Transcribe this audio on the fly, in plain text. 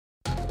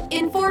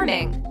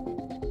Informing,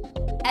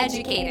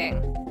 educating,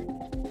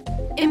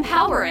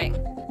 empowering,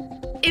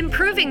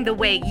 improving the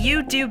way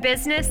you do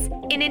business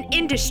in an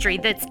industry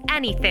that's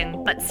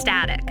anything but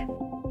static.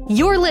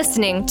 You're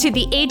listening to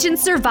the Agent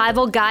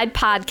Survival Guide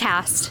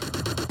podcast.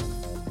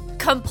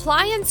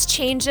 Compliance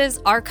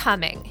changes are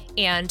coming,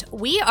 and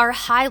we are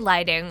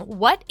highlighting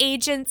what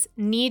agents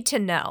need to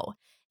know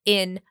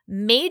in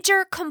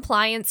major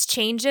compliance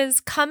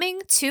changes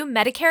coming to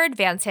Medicare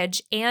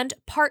Advantage and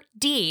Part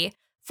D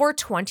for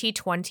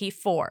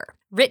 2024,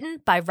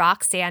 written by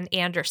Roxanne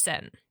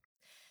Anderson.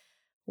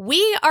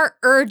 We are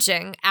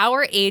urging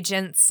our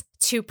agents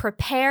to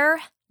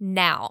prepare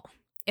now.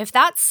 If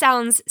that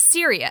sounds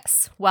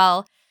serious,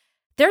 well,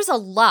 there's a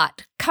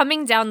lot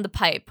coming down the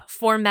pipe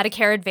for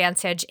Medicare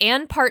Advantage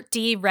and Part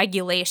D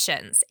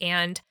regulations,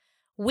 and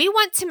we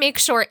want to make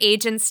sure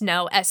agents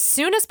know as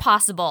soon as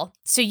possible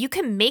so you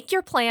can make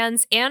your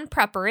plans and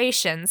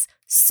preparations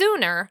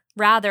sooner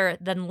rather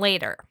than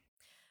later.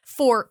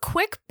 For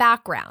quick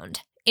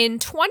background, in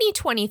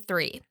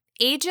 2023,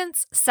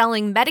 agents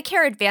selling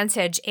Medicare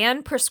Advantage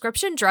and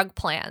prescription drug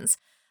plans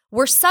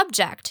were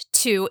subject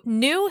to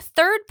new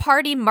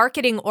third-party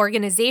marketing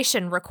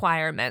organization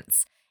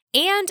requirements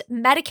and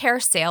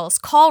Medicare sales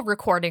call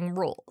recording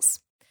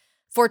rules.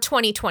 For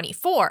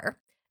 2024,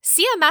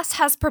 CMS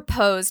has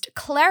proposed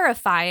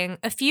clarifying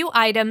a few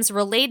items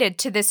related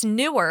to this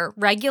newer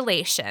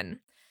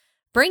regulation,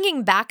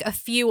 bringing back a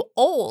few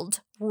old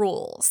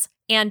rules,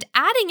 and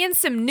adding in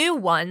some new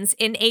ones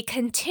in a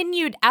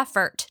continued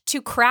effort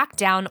to crack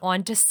down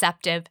on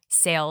deceptive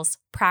sales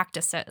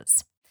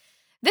practices.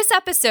 This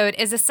episode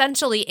is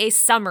essentially a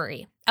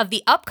summary of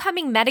the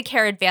upcoming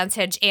Medicare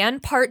Advantage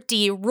and Part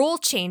D rule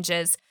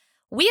changes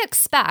we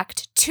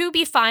expect to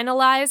be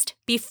finalized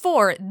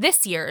before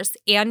this year's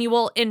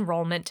annual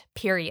enrollment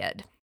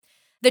period.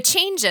 The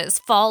changes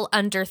fall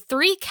under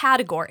three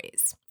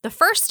categories, the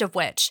first of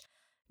which,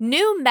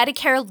 new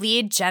Medicare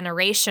lead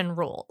generation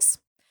rules.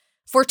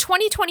 For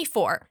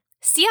 2024,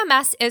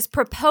 CMS is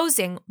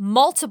proposing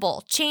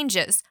multiple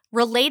changes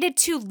related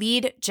to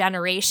lead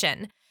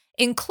generation,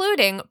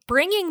 including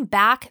bringing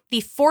back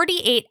the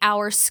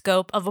 48-hour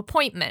scope of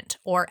appointment,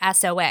 or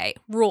SOA,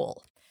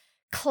 rule,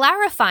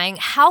 clarifying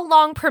how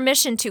long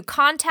permission to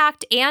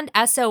contact and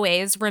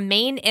SOAs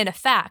remain in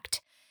effect,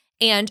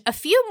 and a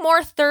few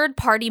more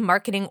third-party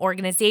marketing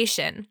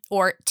organization,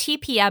 or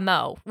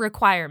TPMO,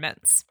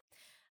 requirements.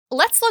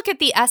 Let's look at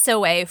the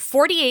SOA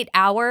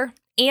 48-hour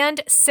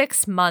and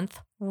 6-month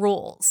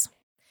rules.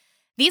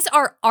 These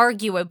are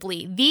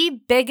arguably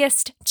the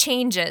biggest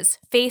changes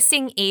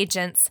facing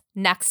agents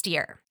next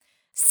year.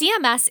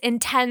 CMS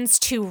intends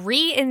to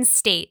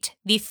reinstate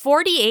the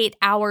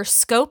 48-hour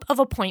scope of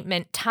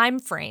appointment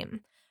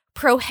timeframe,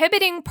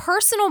 prohibiting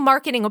personal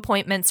marketing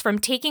appointments from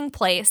taking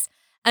place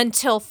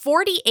until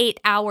 48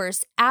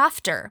 hours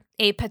after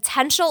a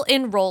potential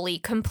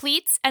enrollee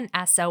completes an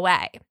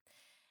SOA.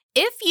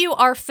 If you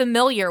are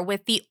familiar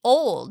with the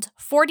old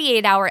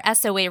 48-hour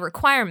SOA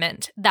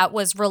requirement that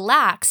was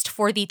relaxed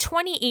for the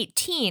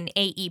 2018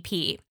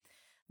 AEP,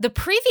 the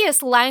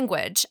previous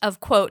language of,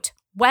 quote,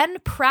 when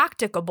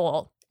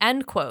practicable,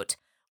 end quote,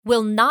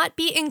 will not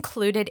be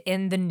included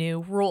in the new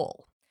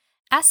rule.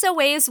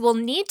 SOAs will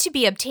need to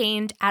be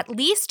obtained at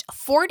least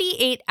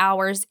 48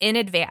 hours in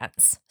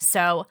advance,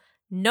 so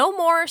no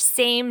more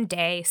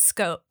same-day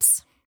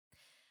scopes.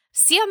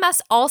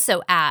 CMS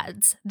also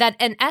adds that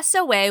an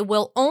SOA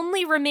will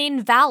only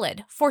remain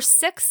valid for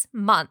 6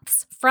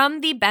 months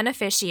from the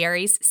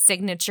beneficiary's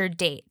signature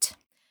date.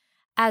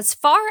 As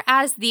far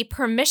as the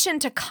permission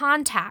to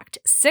contact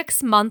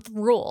 6-month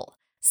rule,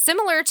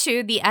 similar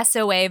to the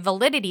SOA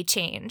validity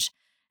change,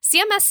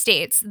 CMS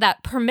states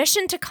that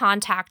permission to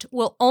contact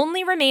will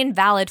only remain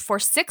valid for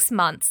 6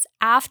 months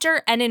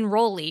after an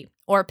enrollee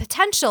or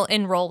potential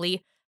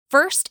enrollee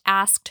first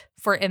asked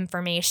for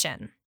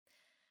information.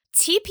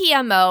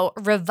 TPMO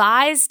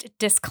revised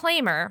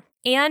disclaimer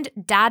and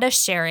data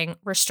sharing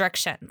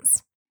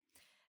restrictions.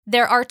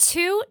 There are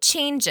two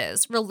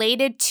changes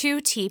related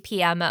to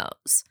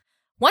TPMOs,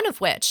 one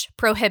of which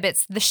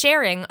prohibits the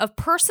sharing of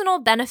personal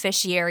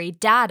beneficiary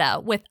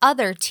data with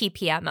other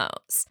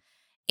TPMOs,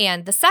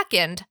 and the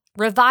second,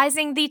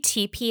 revising the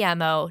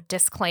TPMO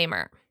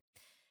disclaimer.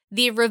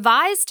 The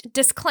revised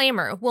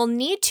disclaimer will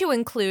need to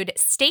include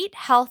state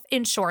health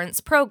insurance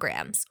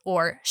programs,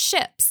 or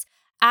SHIPs,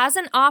 as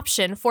an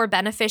option for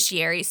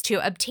beneficiaries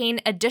to obtain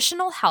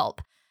additional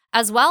help,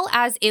 as well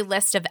as a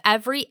list of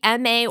every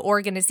MA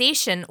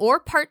organization or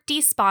Part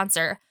D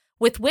sponsor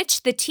with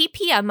which the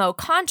TPMO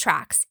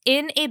contracts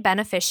in a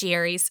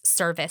beneficiary's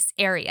service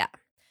area.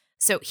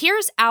 So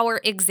here's our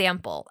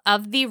example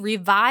of the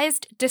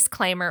revised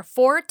disclaimer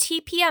for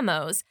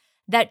TPMOs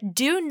that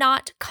do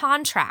not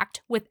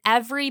contract with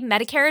every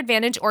Medicare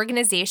Advantage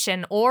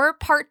organization or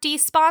Part D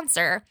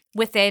sponsor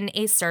within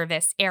a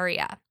service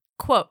area.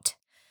 Quote,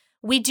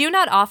 "We do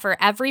not offer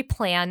every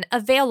plan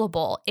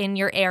available in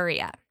your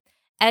area.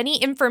 any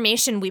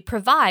information we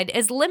provide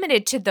is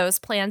limited to those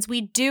plans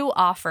we do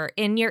offer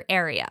in your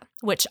area,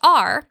 which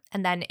are,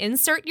 and then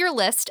insert your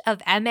list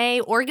of MA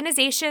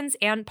organizations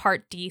and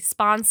Part D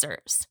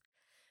sponsors.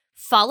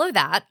 Follow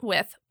that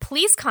with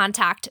please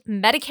contact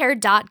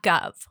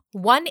Medicare.gov,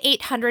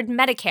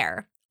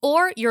 1-800-MEDICARE,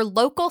 or your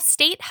local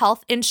state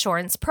health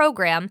insurance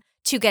program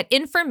to get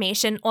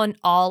information on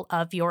all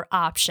of your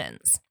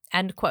options,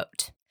 end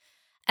quote.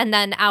 And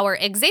then our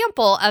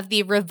example of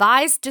the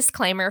revised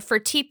disclaimer for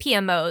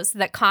TPMOs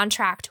that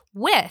contract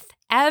with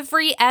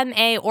every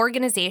MA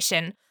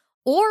organization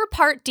or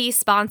Part D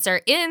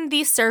sponsor in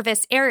the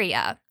service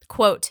area,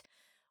 quote,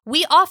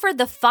 we offer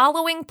the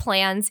following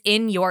plans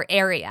in your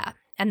area,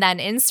 and then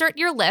insert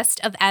your list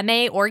of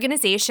MA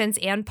organizations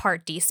and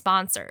Part D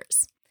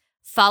sponsors.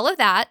 Follow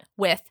that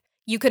with,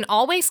 you can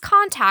always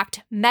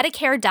contact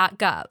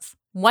Medicare.gov,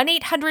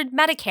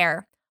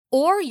 1-800-MEDICARE,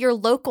 or your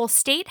local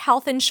state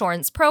health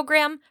insurance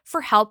program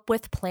for help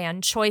with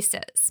plan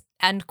choices,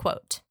 end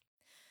quote.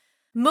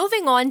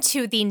 Moving on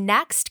to the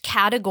next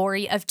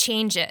category of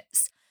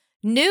changes,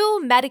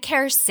 new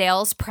Medicare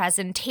sales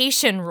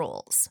presentation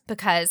rules,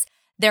 because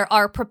there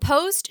are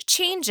proposed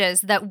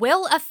changes that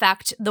will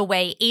affect the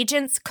way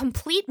agents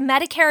complete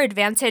Medicare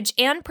Advantage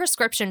and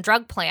Prescription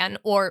Drug Plan,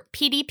 or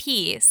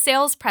PDP,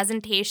 sales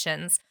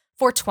presentations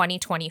for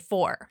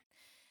 2024.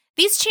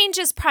 These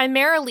changes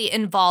primarily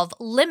involve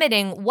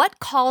limiting what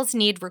calls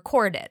need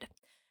recorded,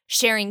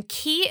 sharing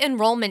key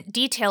enrollment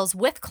details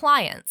with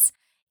clients,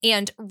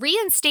 and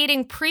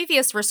reinstating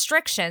previous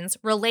restrictions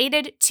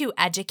related to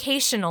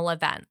educational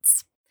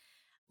events.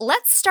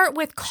 Let's start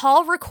with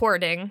call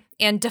recording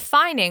and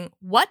defining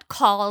what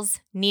calls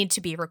need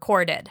to be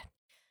recorded.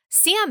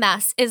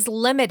 CMS is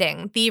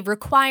limiting the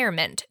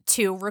requirement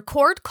to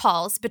record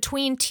calls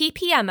between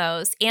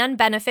TPMOs and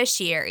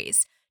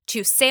beneficiaries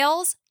to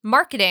sales,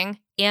 marketing,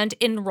 and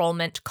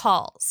enrollment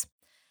calls.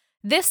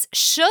 This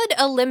should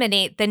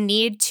eliminate the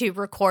need to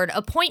record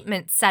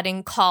appointment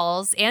setting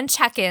calls and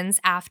check-ins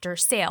after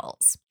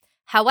sales.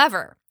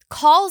 However,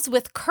 calls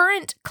with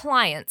current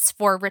clients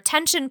for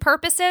retention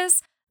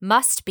purposes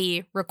must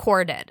be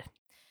recorded.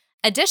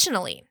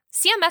 Additionally,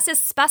 CMS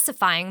is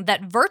specifying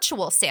that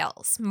virtual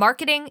sales,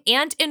 marketing,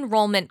 and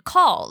enrollment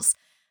calls,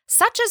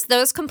 such as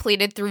those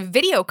completed through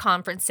video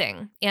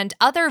conferencing and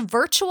other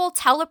virtual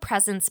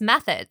telepresence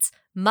methods,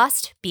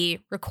 must be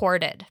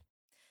recorded.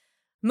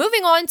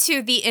 Moving on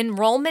to the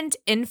enrollment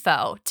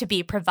info to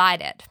be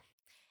provided.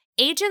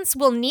 Agents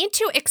will need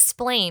to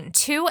explain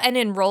to an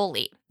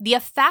enrollee the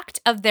effect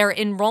of their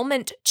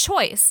enrollment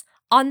choice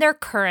on their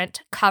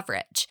current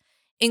coverage,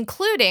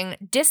 including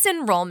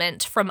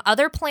disenrollment from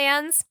other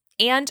plans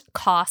and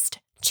cost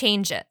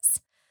changes.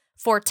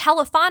 For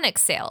telephonic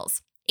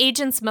sales,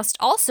 agents must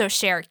also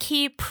share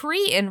key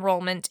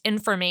pre-enrollment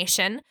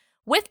information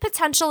with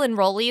potential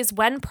enrollees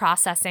when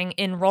processing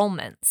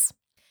enrollments.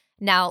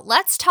 Now,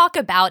 let's talk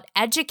about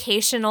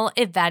educational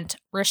event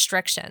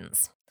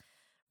restrictions.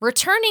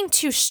 Returning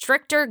to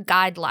stricter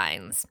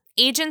guidelines,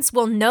 agents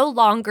will no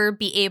longer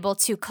be able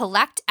to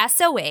collect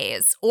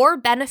SOAs or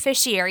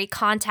beneficiary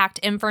contact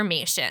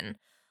information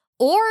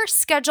or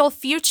schedule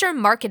future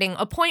marketing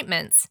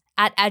appointments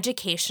at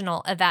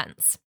educational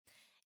events.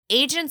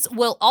 Agents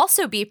will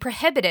also be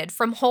prohibited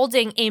from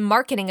holding a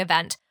marketing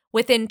event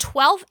within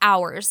 12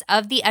 hours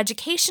of the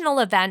educational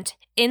event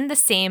in the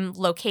same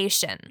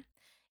location.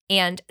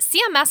 And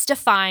CMS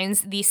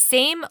defines the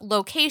same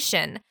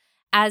location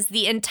as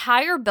the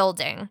entire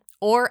building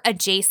or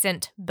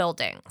adjacent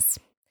buildings.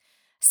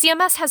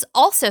 CMS has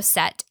also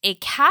set a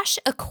cash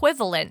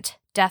equivalent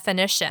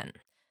definition.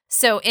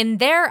 So in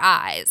their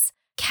eyes,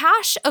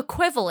 cash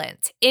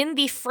equivalent in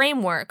the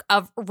framework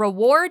of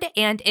reward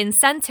and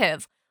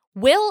incentive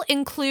will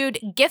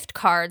include gift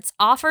cards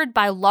offered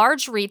by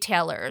large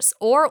retailers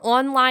or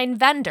online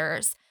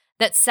vendors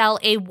that sell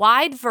a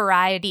wide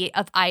variety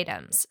of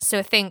items.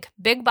 So think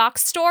big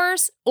box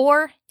stores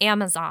or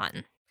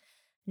Amazon.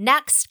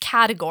 Next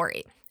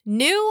category,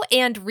 new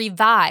and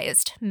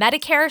revised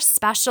Medicare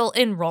special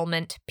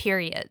enrollment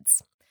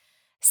periods.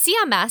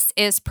 CMS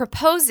is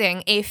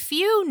proposing a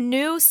few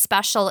new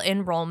special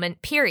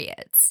enrollment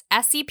periods,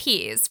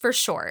 SEPs for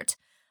short,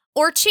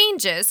 or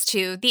changes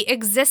to the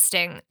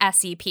existing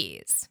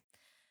SEPs.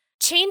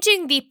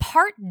 Changing the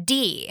Part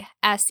D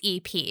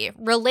SEP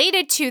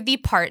related to the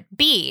Part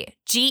B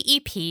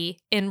GEP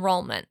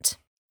enrollment.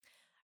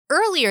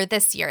 Earlier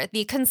this year,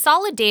 the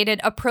Consolidated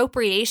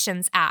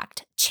Appropriations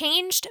Act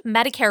changed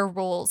Medicare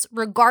rules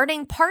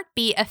regarding Part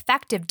B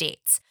effective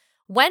dates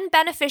when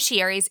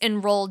beneficiaries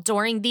enrolled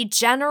during the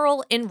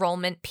General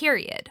Enrollment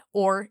Period,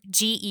 or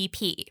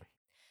GEP.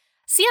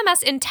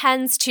 CMS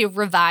intends to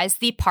revise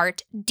the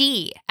Part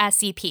D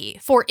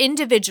SEP for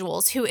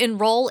individuals who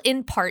enroll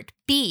in Part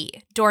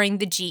B during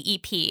the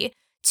GEP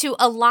to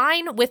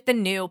align with the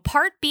new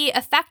Part B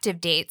effective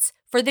dates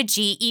for the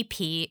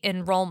GEP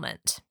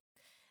enrollment.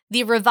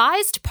 The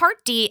revised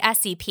Part D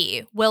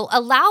SEP will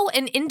allow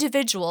an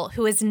individual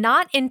who is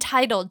not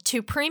entitled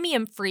to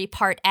premium-free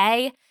Part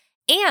A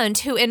and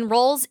who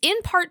enrolls in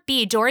Part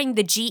B during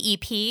the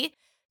GEP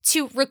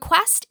to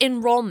request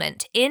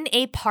enrollment in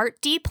a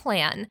Part D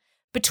plan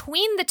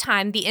between the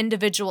time the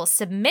individual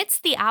submits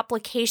the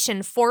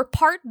application for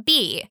Part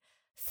B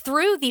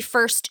through the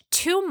first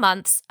 2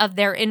 months of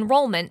their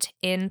enrollment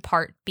in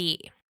Part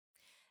B.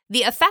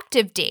 The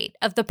effective date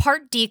of the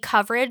Part D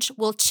coverage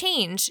will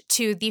change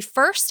to the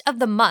first of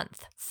the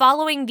month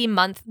following the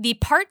month the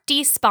Part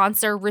D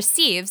sponsor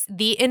receives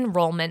the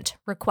enrollment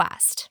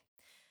request.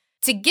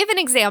 To give an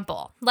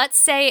example, let's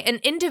say an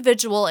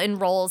individual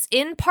enrolls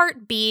in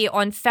Part B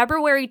on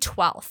February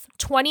 12th,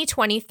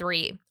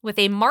 2023, with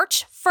a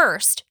March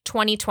 1st,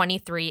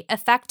 2023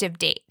 effective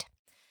date.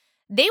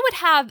 They would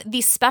have the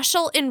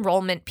special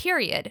enrollment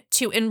period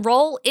to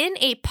enroll in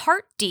a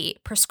Part D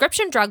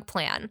prescription drug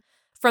plan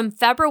from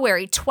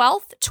February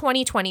 12th,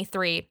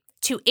 2023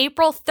 to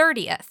April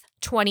 30th,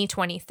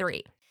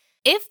 2023.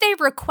 If they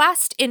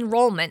request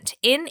enrollment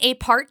in a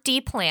Part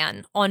D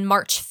plan on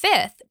March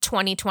 5th,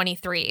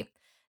 2023,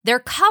 their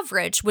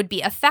coverage would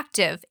be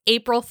effective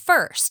April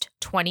 1st,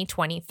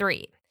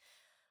 2023.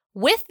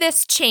 With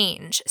this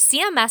change,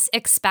 CMS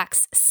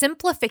expects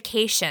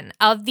simplification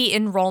of the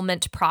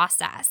enrollment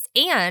process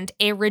and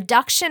a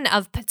reduction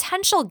of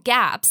potential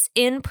gaps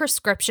in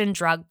prescription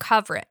drug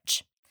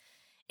coverage.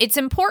 It's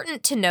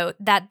important to note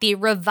that the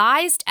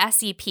revised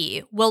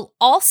SEP will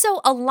also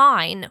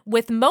align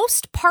with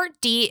most Part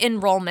D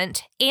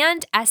enrollment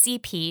and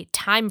SEP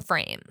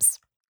timeframes.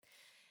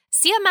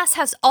 CMS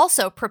has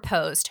also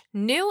proposed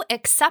new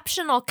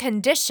exceptional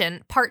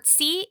condition Part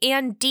C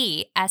and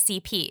D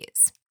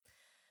SEPs.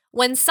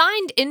 When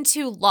signed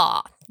into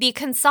law, the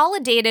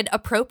Consolidated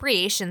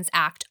Appropriations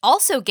Act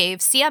also gave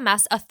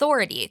CMS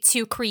authority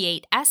to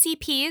create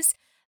SEPs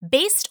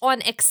based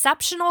on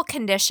exceptional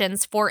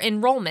conditions for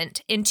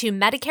enrollment into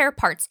Medicare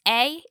Parts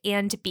A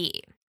and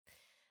B.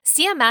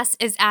 CMS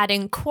is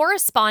adding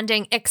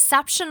corresponding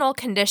exceptional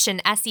condition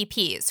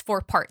SEPs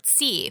for Part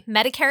C,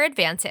 Medicare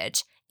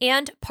Advantage,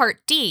 and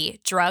Part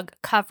D, drug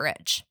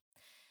coverage.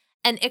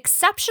 An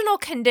exceptional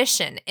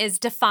condition is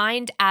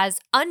defined as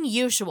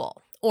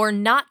unusual or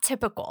not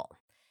typical.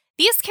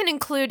 These can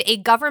include a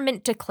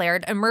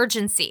government-declared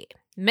emergency,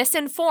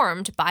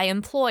 misinformed by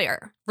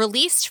employer,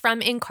 released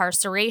from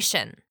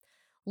incarceration,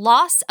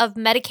 loss of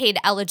Medicaid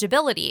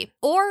eligibility,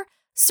 or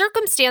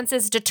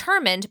circumstances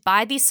determined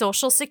by the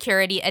Social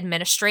Security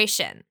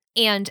Administration,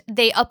 and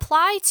they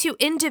apply to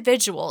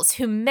individuals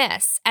who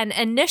miss an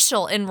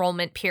initial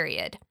enrollment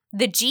period,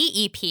 the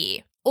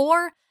GEP,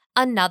 or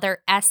another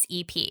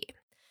SEP.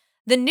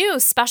 The new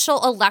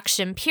special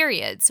election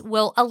periods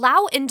will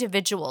allow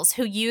individuals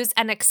who use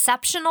an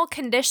exceptional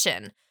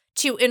condition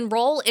to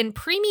enroll in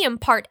Premium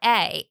Part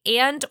A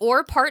and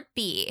or Part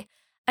B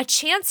a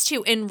chance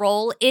to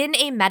enroll in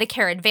a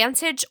Medicare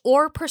Advantage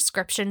or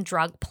prescription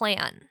drug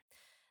plan.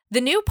 The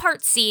new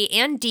Part C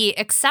and D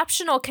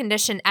exceptional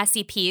condition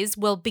SEPs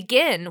will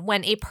begin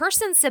when a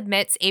person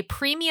submits a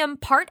Premium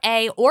Part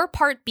A or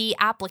Part B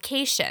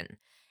application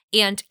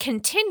and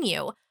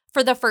continue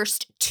for the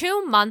first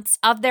 2 months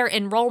of their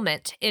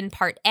enrollment in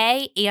Part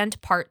A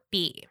and Part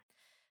B.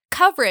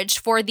 Coverage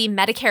for the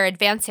Medicare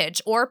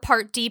Advantage or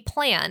Part D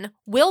plan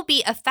will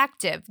be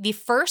effective the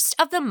first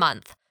of the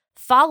month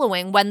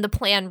following when the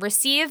plan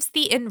receives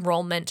the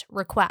enrollment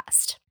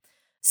request.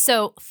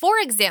 So, for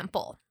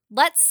example,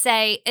 let's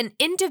say an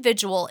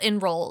individual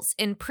enrolls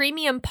in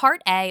Premium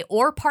Part A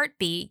or Part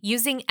B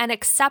using an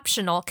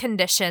exceptional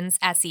conditions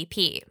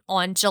SEP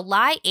on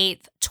July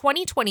 8th,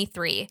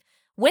 2023,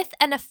 with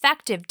an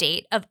effective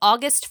date of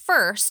August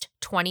 1st,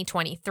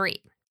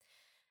 2023.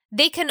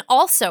 They can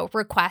also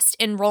request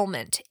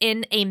enrollment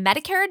in a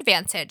Medicare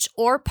Advantage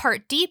or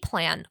Part D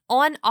plan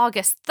on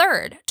August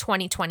 3rd,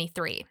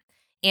 2023,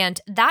 and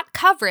that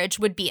coverage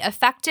would be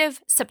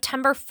effective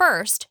September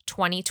 1st,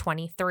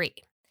 2023.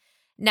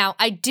 Now,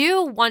 I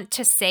do want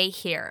to say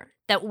here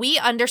that we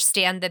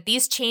understand that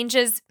these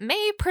changes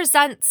may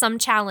present some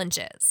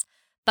challenges,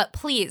 but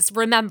please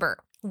remember,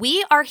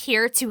 we are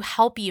here to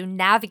help you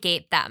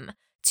navigate them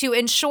to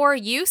ensure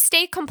you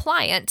stay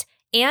compliant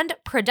and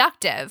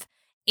productive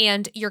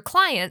and your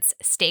clients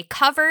stay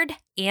covered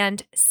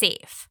and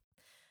safe.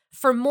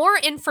 For more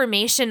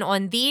information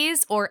on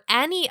these or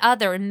any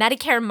other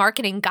Medicare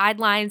marketing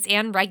guidelines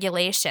and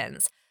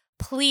regulations,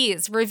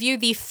 please review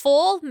the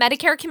full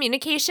Medicare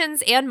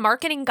communications and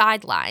marketing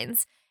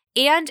guidelines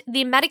and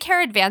the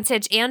Medicare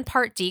Advantage and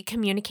Part D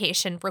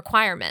communication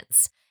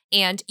requirements.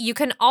 And you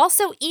can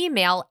also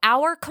email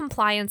our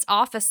compliance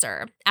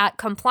officer at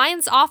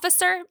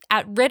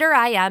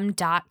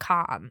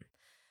complianceofficer@ritterim.com.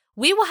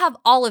 We will have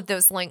all of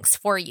those links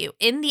for you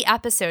in the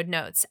episode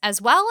notes,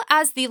 as well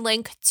as the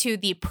link to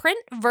the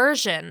print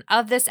version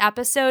of this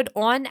episode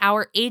on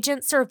our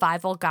Agent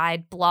Survival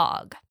Guide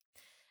blog.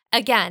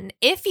 Again,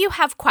 if you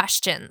have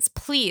questions,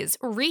 please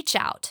reach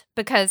out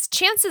because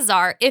chances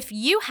are, if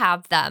you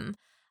have them,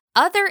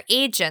 other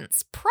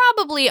agents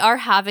probably are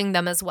having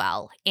them as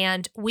well,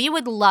 and we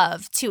would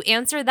love to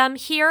answer them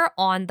here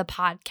on the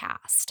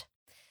podcast.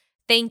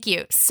 Thank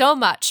you so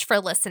much for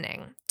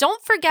listening.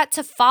 Don't forget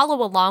to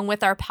follow along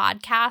with our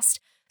podcast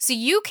so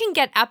you can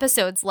get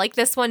episodes like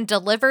this one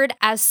delivered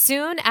as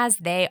soon as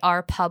they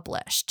are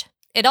published.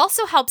 It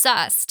also helps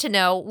us to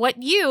know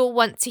what you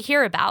want to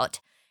hear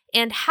about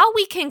and how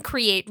we can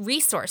create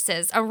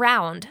resources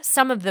around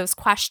some of those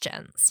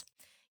questions.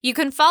 You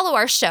can follow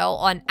our show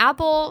on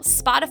Apple,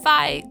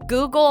 Spotify,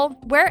 Google,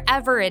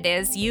 wherever it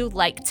is you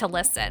like to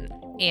listen.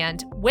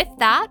 And with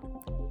that,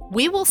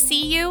 we will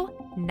see you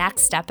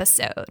next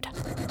episode.